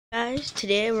Guys,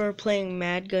 today we're playing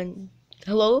Mad Gun.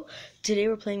 Hello, today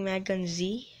we're playing Mad Gun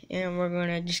Z, and we're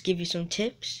gonna just give you some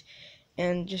tips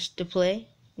and just to play.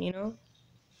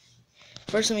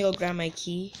 First, let me go grab my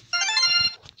key.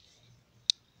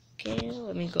 Okay,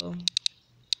 let me go.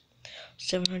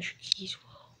 700 keys.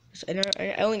 Whoa.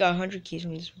 I only got 100 keys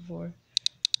from this before.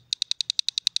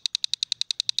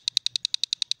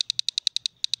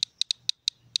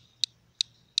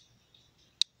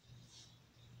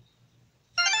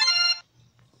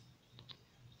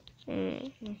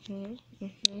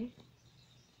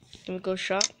 Let me go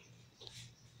shop.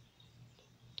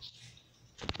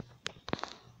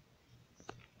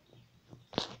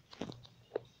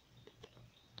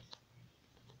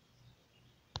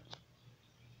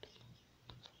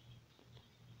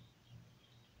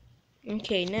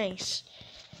 Okay, nice.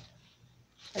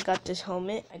 I got this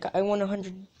helmet. I won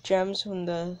 100 gems from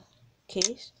the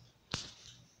case.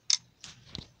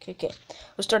 Okay.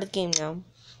 Let's start the game now.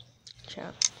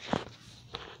 Ciao.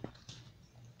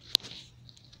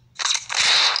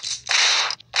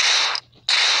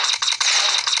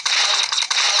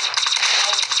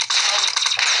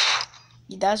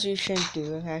 That's what you shouldn't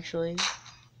do, actually.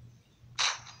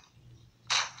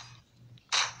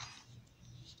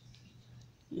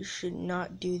 You should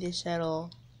not do this at all.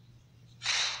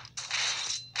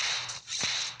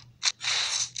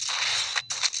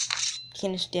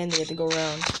 Can't stand it, you have to go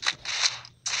around.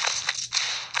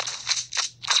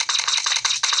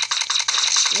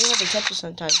 You have to catch it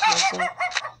sometimes.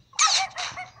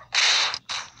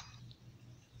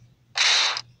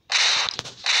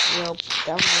 Yep,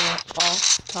 that was an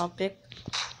off-topic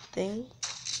thing.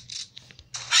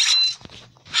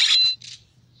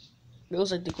 It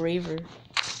was like the graver.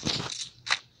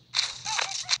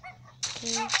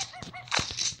 Okay.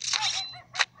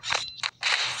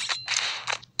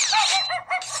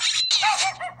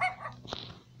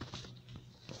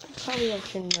 Probably I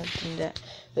shouldn't have done that.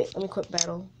 Wait, let me quit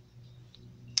battle.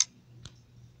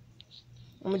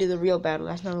 I'm gonna do the real battle.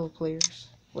 That's not real players.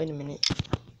 Wait a minute.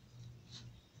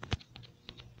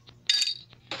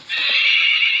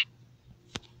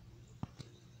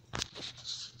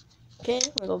 Okay,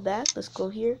 I'm gonna go back. Let's go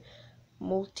here.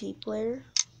 Multiplayer.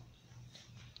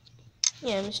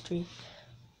 Yeah, mystery.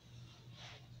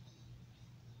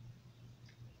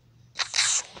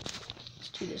 Let's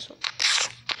do this one.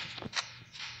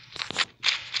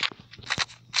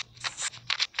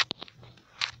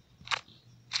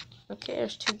 Okay,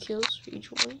 there's 2 kills for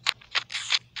each one.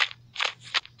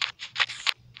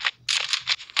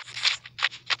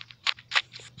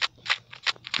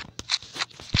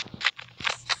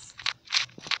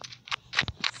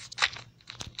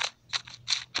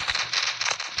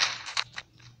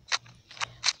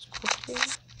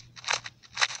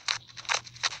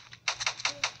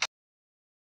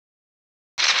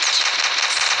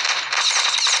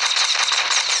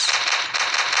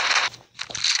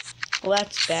 Well,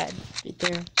 that's bad right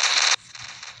there.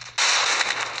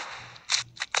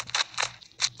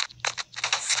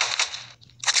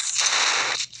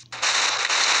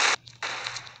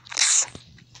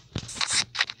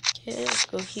 Okay, let's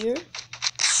go here.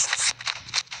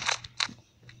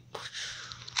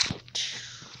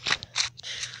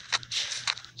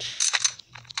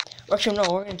 Actually, no,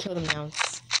 we're gonna kill them now.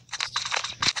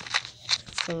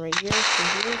 From right here, from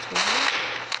here, from here.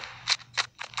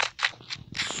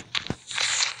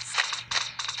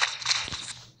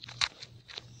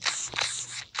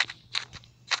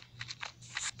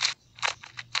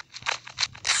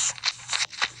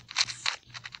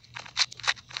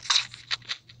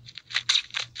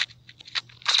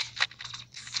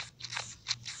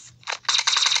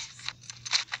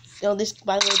 No,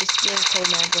 by the way, this game is called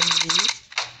Mad Gun Z.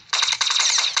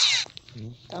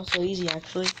 That was so easy,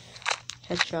 actually.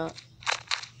 Headshot.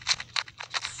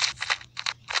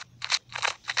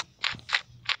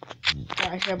 Yeah,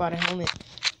 I should have bought a helmet.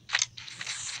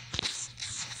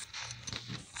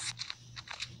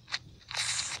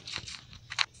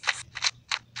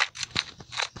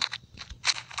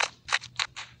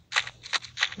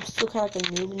 I'm still kind of like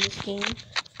a noob in this game.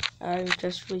 I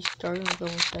just really started with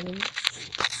level 7.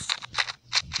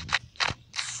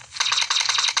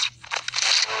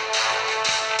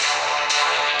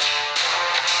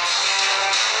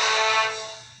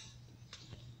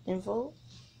 Info?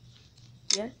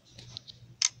 Yeah?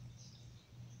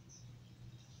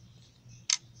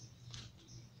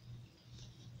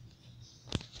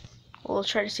 Well, let's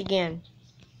try this again.